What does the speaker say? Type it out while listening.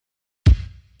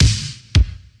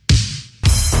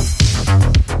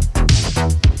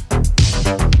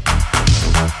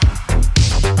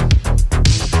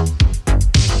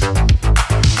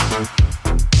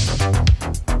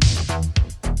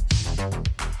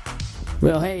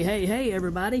Well, hey,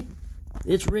 everybody.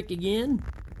 It's Rick again,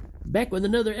 back with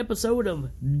another episode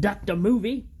of Dr.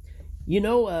 Movie.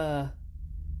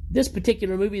 This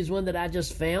particular movie is one that I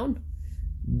just found.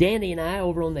 Danny and I,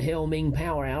 over on the Hail Ming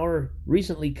Power Hour,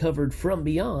 recently covered From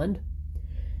Beyond,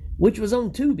 which was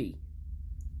on Tubi.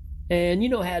 And you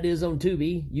know how it is on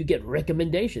Tubi. You get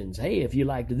recommendations. Hey, if you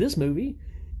liked this movie,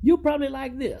 you'll probably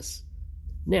like this.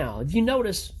 Now, if you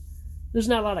notice, there's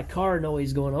not a lot of car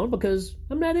noise going on because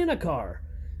I'm not in a car.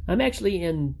 I'm actually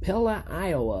in Pella,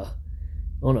 Iowa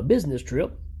on a business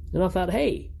trip. And I thought,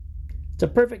 hey, it's a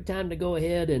perfect time to go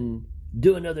ahead and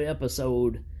do another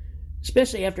episode,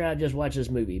 especially after I just watched this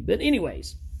movie. But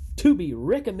anyways, Tubi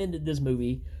recommended this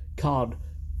movie called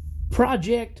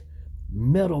Project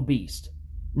Metal Beast.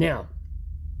 Now,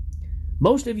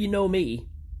 most of you know me.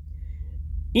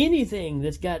 Anything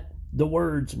that's got the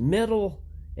words metal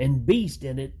and beast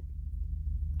in it,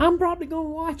 I'm probably going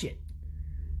to watch it.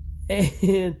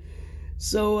 And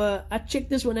so I checked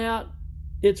this one out.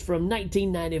 It's from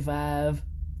 1995.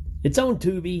 It's on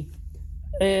Tubi.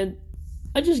 And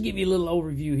I'll just give you a little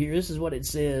overview here. This is what it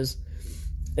says.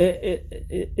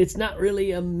 It's not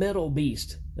really a metal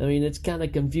beast. I mean, it's kind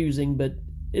of confusing, but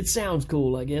it sounds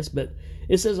cool, I guess. But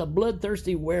it says a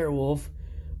bloodthirsty werewolf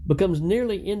becomes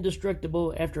nearly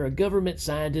indestructible after a government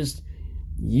scientist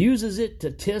uses it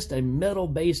to test a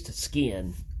metal-based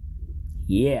skin.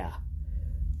 Yeah.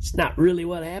 It's not really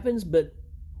what happens, but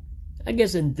I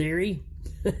guess in theory,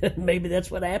 maybe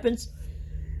that's what happens.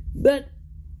 But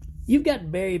you've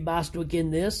got Barry Bostwick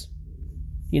in this,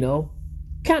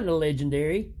 kind of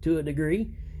legendary to a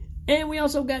degree. And we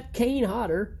also got Kane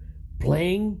Hodder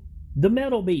playing the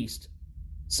Metal Beast.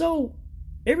 So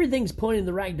everything's pointing in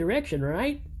the right direction,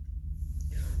 right?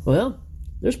 Well,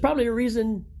 there's probably a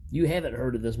reason you haven't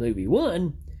heard of this movie.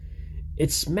 One,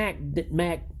 it's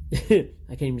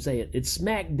I can't even say it. It's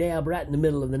smack dab right in the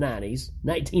middle of the 90s,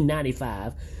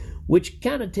 1995, which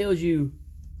kind of tells you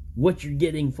what you're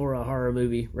getting for a horror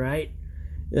movie, right?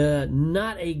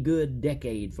 Not a good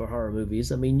decade for horror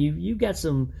movies. I mean, you got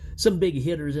some big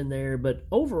hitters in there, but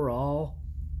overall,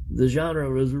 the genre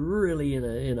was really in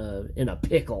a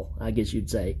pickle, I guess you'd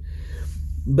say.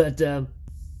 But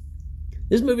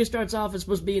this movie starts off, it's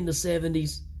supposed to be in the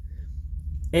 70s,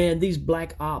 and these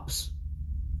black ops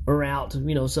are out,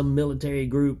 some military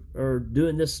group are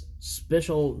doing this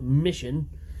special mission,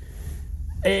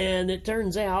 and it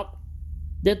turns out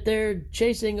that they're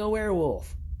chasing a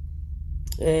werewolf,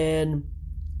 and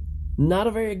not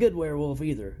a very good werewolf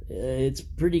either. It's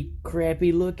pretty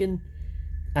crappy looking.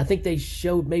 I think they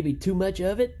showed maybe too much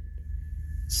of it,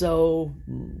 so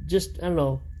just, I don't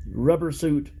know, rubber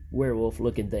suit werewolf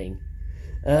looking thing.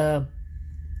 But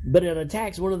it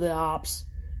attacks one of the ops,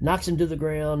 knocks him to the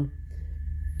ground,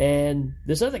 and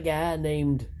this other guy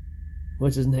named,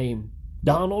 what's his name?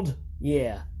 Donald?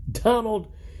 Yeah,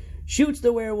 Donald shoots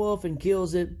the werewolf and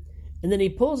kills it, and then he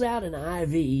pulls out an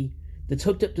IV that's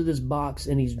hooked up to this box,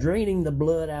 and he's draining the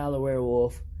blood out of the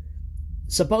werewolf.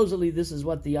 Supposedly this is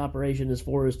what the operation is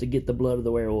for, is to get the blood of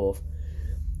the werewolf.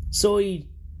 So he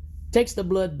takes the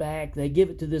blood back, they give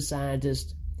it to this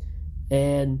scientist,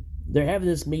 and they're having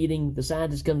this meeting. The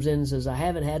scientist comes in and says, I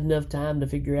haven't had enough time to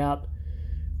figure out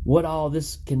what all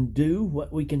this can do,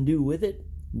 what we can do with it.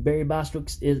 Barry Bostwick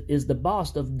is the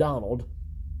boss of Donald,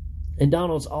 and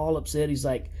Donald's all upset. He's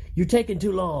like, you're taking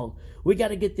too long. We got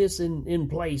to get this in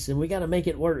place, and we got to make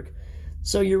it work.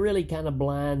 So you're really kind of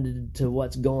blinded to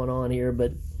what's going on here,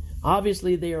 but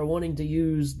obviously they are wanting to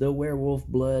use the werewolf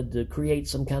blood to create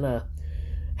some kind of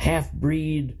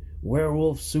half-breed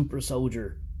werewolf super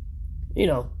soldier.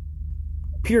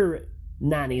 Pure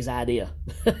 90s idea.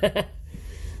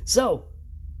 So,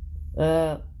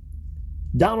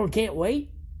 Donald can't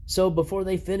wait, so before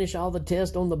they finish all the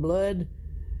tests on the blood,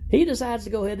 he decides to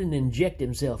go ahead and inject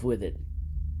himself with it.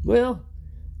 Well,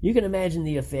 you can imagine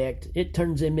the effect. It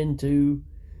turns him into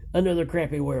another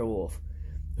crappy werewolf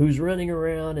who's running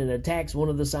around and attacks one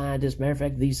of the scientists. Matter of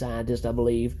fact, the scientist, I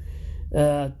believe,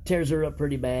 tears her up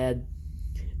pretty bad.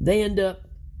 They end up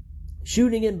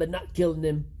shooting him but not killing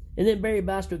him. And then Barry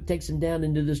Bostwick takes him down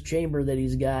into this chamber that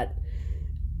he's got,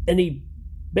 and he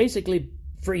basically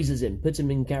freezes him, puts him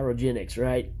in cryogenics,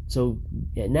 right? So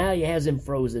now he has him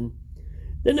frozen.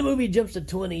 Then the movie jumps to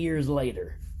 20 years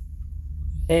later,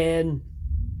 and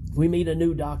we meet a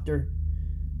new doctor,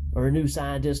 or a new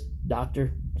scientist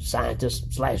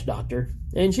slash doctor,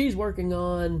 and she's working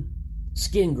on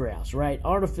skin grafts, right?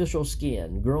 Artificial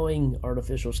skin, growing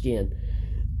artificial skin.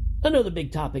 Another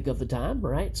big topic of the time,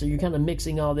 right? So you're kind of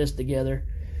mixing all this together,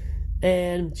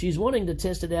 and she's wanting to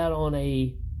test it out on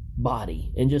a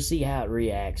body and just see how it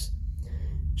reacts.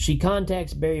 she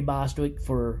contacts Barry Bostwick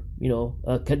for,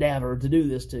 a cadaver to do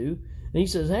this to. And he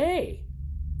says, hey,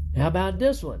 how about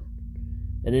this one?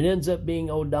 And it ends up being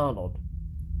old Donald.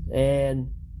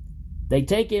 And they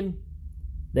take him,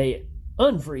 they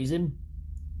unfreeze him,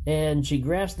 and she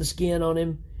grafts the skin on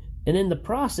him. And in the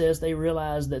process, they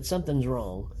realize that something's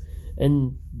wrong.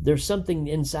 And there's something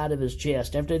inside of his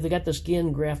chest. After they got the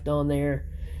skin grafted on there,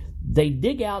 they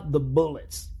dig out the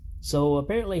bullets. So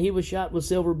apparently he was shot with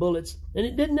silver bullets, and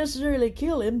it didn't necessarily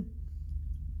kill him.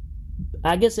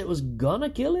 I guess it was gonna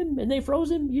kill him, and they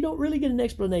froze him. You don't really get an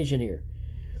explanation here.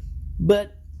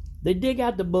 But they dig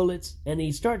out the bullets, and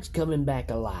he starts coming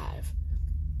back alive.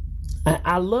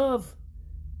 I love,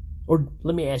 or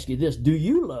let me ask you this, do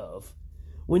you love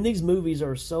when these movies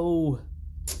are so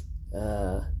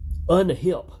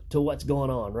unhip to what's going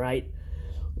on, right?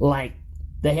 Like,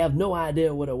 they have no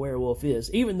idea what a werewolf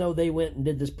is, even though they went and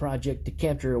did this project to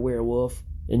capture a werewolf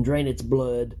and drain its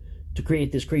blood to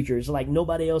create this creature. It's like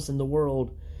nobody else in the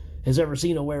world has ever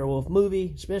seen a werewolf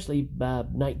movie, especially by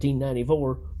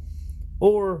 1994,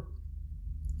 or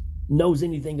knows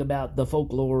anything about the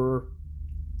folklore,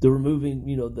 the removing,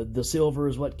 the silver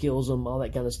is what kills them, all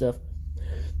that kind of stuff.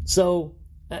 So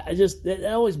it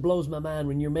always blows my mind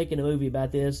when you're making a movie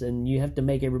about this and you have to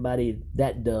make everybody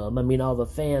that dumb. I mean, all the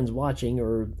fans watching,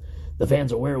 or the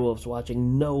fans of werewolves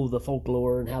watching, know the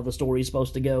folklore and how the story's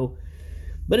supposed to go.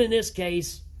 But in this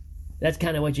case, that's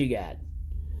kind of what you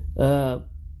got.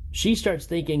 She starts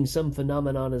thinking some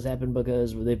phenomenon has happened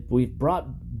because we've brought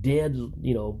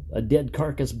a dead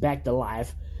carcass back to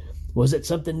life. Was it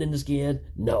something in the skin?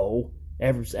 No,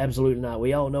 absolutely not.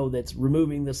 We all know that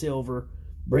removing the silver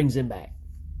brings him back.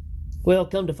 Well,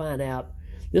 come to find out,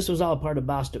 this was all part of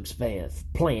Bostwick's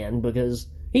plan, because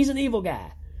he's an evil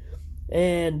guy.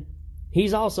 And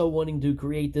he's also wanting to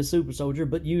create this super soldier,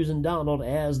 but using Donald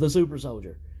as the super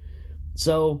soldier.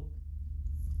 So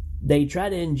they try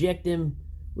to inject him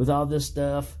with all this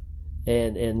stuff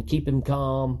and keep him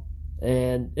calm,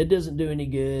 and it doesn't do any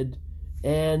good.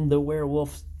 And the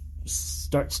werewolf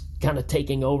starts kind of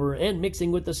taking over and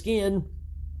mixing with the skin.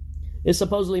 Is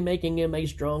supposedly making him a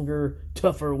stronger,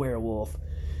 tougher werewolf.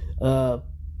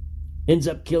 Ends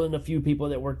up killing a few people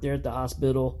that work there at the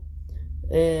hospital.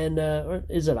 And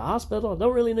is it a hospital? I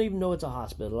don't really even know it's a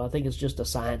hospital. I think it's just a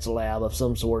science lab of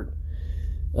some sort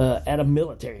at a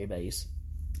military base.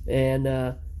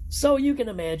 And so you can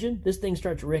imagine, this thing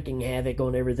starts wreaking havoc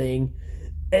on everything.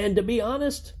 And to be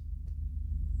honest,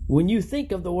 when you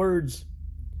think of the words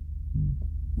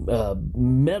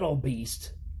metal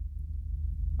beast,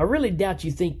 I really doubt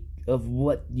you think of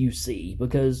what you see,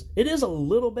 because it is a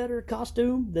little better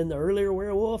costume than the earlier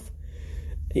werewolf.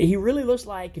 He really looks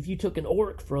like if you took an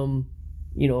orc from,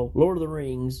 Lord of the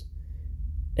Rings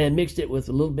and mixed it with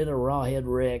a little bit of Rawhead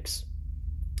Rex.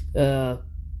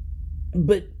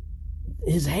 But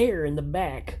his hair in the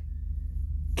back,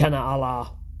 kind of a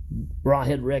la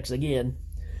Rawhead Rex again.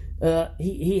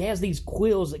 He has these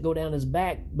quills that go down his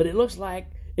back, but it looks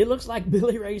like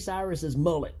Billy Ray Cyrus's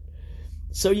mullet.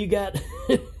 So you got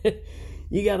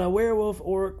a werewolf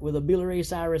orc with a Billy Ray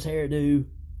Cyrus hairdo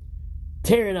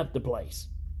tearing up the place.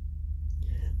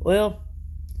 Well,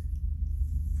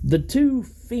 the two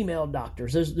female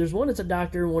doctors, there's one that's a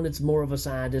doctor and one that's more of a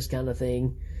scientist kind of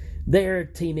thing. They're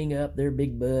teaming up, they're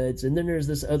big buds. And then there's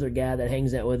this other guy that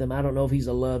hangs out with him. I don't know if he's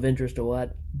a love interest or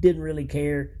what. Didn't really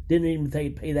care. Didn't even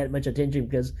pay that much attention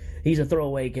because he's a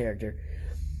throwaway character.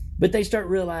 But they start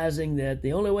realizing that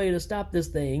the only way to stop this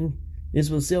thing is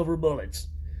with silver bullets.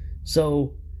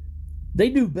 So they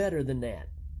do better than that,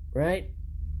 right?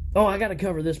 Oh, I got to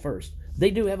cover this first.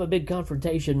 They do have a big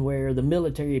confrontation where the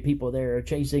military people there are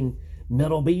chasing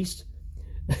Metal Beast.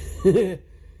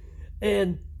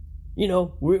 And,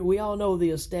 we all know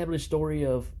the established story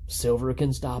of silver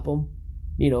can stop them,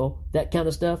 that kind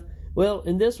of stuff. Well,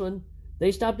 in this one,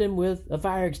 they stopped him with a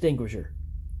fire extinguisher.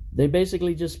 They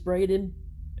basically just sprayed him,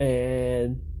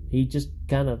 and he just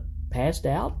kind of passed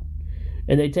out.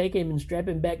 And they take him and strap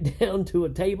him back down to a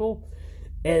table.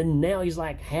 And now he's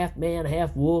like half man,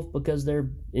 half wolf, because they're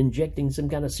injecting some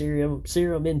kind of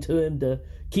serum into him to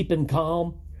keep him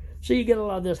calm. So you get a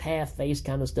lot of this half-face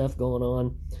kind of stuff going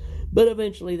on. But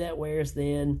eventually that wears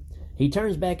thin. He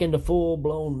turns back into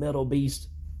full-blown Metal Beast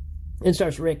and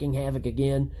starts wreaking havoc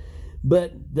again.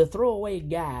 But the throwaway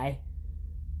guy,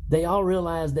 they all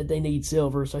realize that they need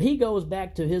silver. So he goes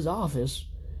back to his office,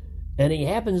 and he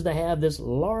happens to have this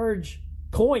large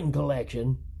coin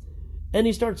collection, and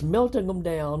he starts melting them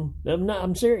down.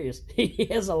 I'm serious. He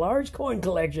has a large coin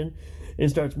collection and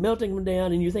starts melting them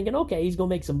down, and you're thinking, okay, he's going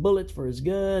to make some bullets for his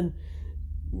gun.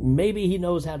 Maybe he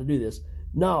knows how to do this.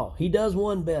 No, he does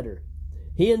one better.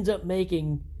 he ends up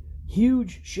making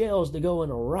huge shells to go in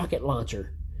a rocket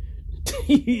launcher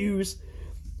to use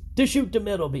to shoot the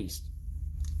Metal Beast.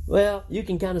 Well, you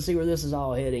can kind of see where this is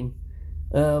all heading.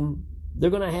 They're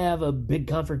going to have a big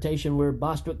confrontation where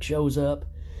Bostwick shows up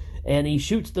and he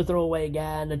shoots the throwaway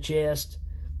guy in the chest,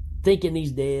 thinking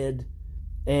he's dead,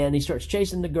 and he starts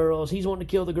chasing the girls. He's wanting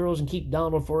to kill the girls and keep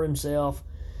Donald for himself.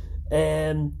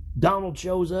 And Donald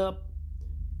shows up,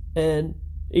 and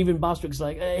even Bostwick's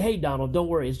like, hey, Donald, don't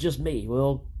worry, it's just me.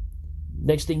 Well,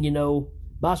 next thing you know,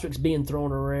 Bostwick's being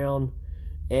thrown around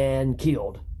and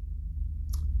killed.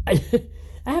 I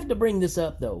have to bring this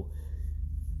up, though.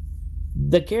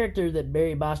 The character that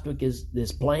Barry Bostwick is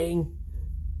playing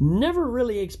never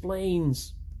really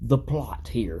explains the plot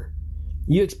here.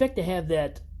 You expect to have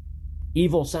that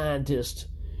evil scientist,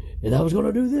 and I was going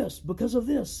to do this because of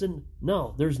this, and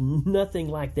no, there's nothing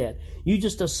like that. You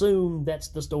just assume that's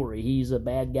the story. He's a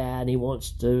bad guy and he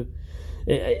wants to...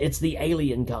 It's the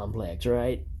alien complex,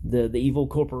 right? The evil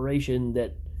corporation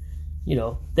that, you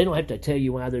know, they don't have to tell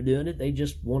you why they're doing it. They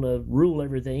just want to rule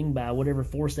everything by whatever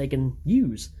force they can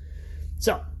use.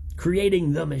 So,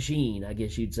 creating the machine, I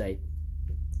guess you'd say.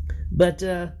 But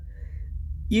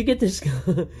you get this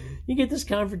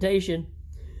confrontation,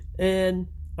 and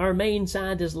our main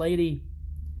scientist lady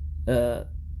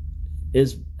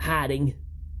is hiding.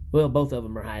 Well, both of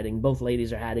them are hiding. Both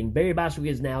ladies are hiding. Barry Bostwick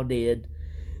is now dead,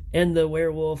 and the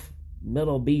werewolf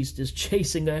Metal Beast is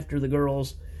chasing after the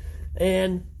girls,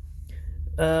 and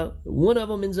one of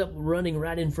them ends up running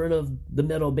right in front of the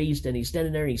Metal Beast, and he's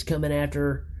standing there and he's coming after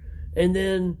her. And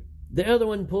then the other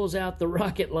one pulls out the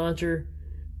rocket launcher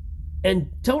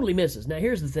and totally misses. Now,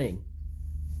 here's the thing.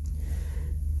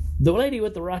 The lady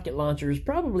with the rocket launcher is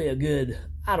probably a good,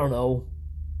 30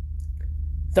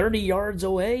 yards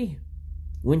away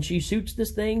when she shoots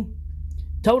this thing.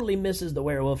 Totally misses the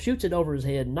werewolf, shoots it over his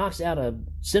head, knocks out a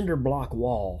cinder block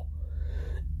wall.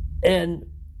 And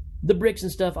the bricks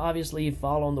and stuff obviously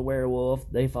fall on the werewolf.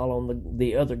 They fall on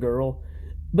the other girl.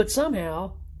 But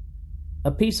somehow, a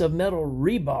piece of metal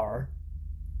rebar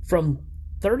from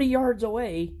 30 yards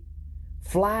away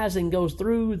flies and goes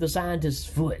through the scientist's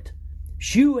foot,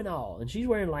 shoe and all. And she's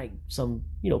wearing like some,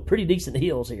 pretty decent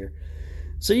heels here.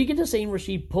 So you get the scene where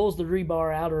she pulls the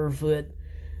rebar out of her foot,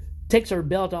 takes her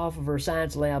belt off of her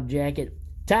science lab jacket,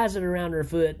 ties it around her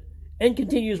foot, and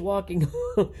continues walking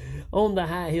on the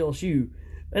high heel shoe.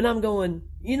 And I'm going,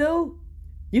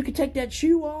 you could take that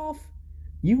shoe off.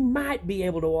 You might be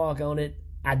able to walk on it.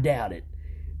 I doubt it.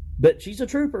 But she's a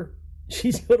trooper.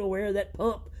 She's going to wear that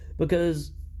pump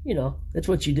because, that's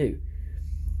what you do.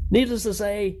 Needless to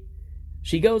say,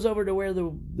 she goes over to where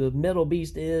the Metal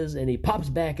Beast is, and he pops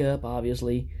back up,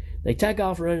 obviously. They take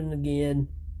off running again.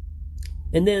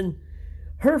 And then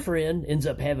her friend ends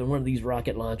up having one of these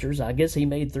rocket launchers. I guess he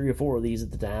made 3 or 4 of these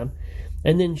at the time.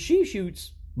 And then she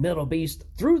shoots Metal Beast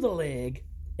through the leg,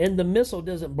 and the missile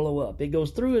doesn't blow up. It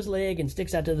goes through his leg and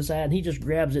sticks out to the side, and he just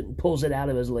grabs it and pulls it out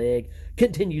of his leg,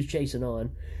 continues chasing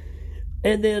on.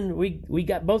 And then we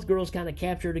got both girls kind of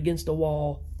captured against a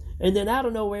wall. And then out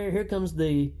of nowhere, here comes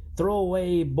the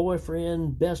throwaway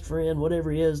boyfriend, best friend, whatever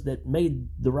he is that made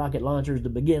the rocket launchers to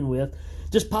begin with,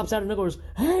 just pops out and goes,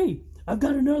 "Hey, I've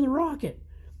got another rocket,"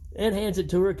 and hands it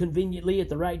to her conveniently at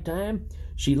the right time.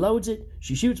 She loads it,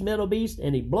 she shoots Metal Beast,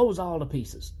 and he blows all to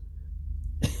pieces.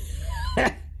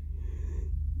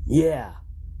 Yeah.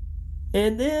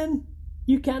 And then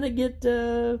you kind of get,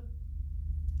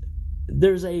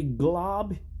 there's a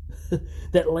glob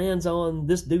that lands on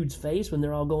this dude's face when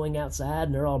they're all going outside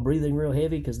and they're all breathing real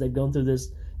heavy because they've gone through this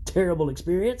terrible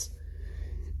experience.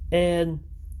 And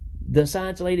the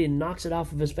science lady knocks it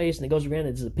off of his face and it goes around.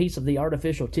 It's a piece of the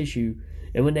artificial tissue.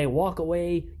 And when they walk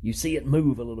away, you see it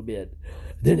move a little bit.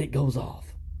 Then it goes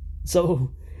off.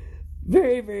 So,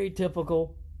 very, very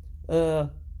typical.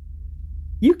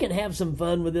 You can have some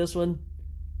fun with this one.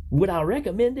 Would I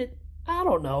recommend it? I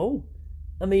don't know.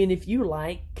 I mean, if you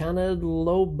like kind of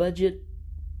low-budget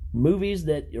movies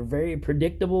that are very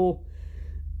predictable,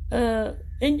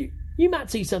 and you might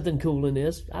see something cool in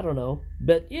this. I don't know.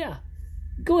 But, yeah,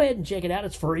 go ahead and check it out.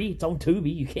 It's free. It's on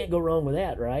Tubi. You can't go wrong with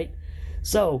that, right?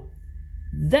 So,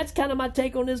 that's kind of my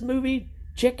take on this movie.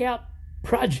 Check out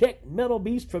Project Metal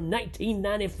Beast from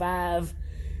 1995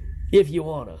 if you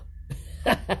want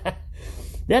to.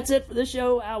 That's it for the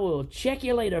show. I will check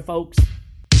you later, folks.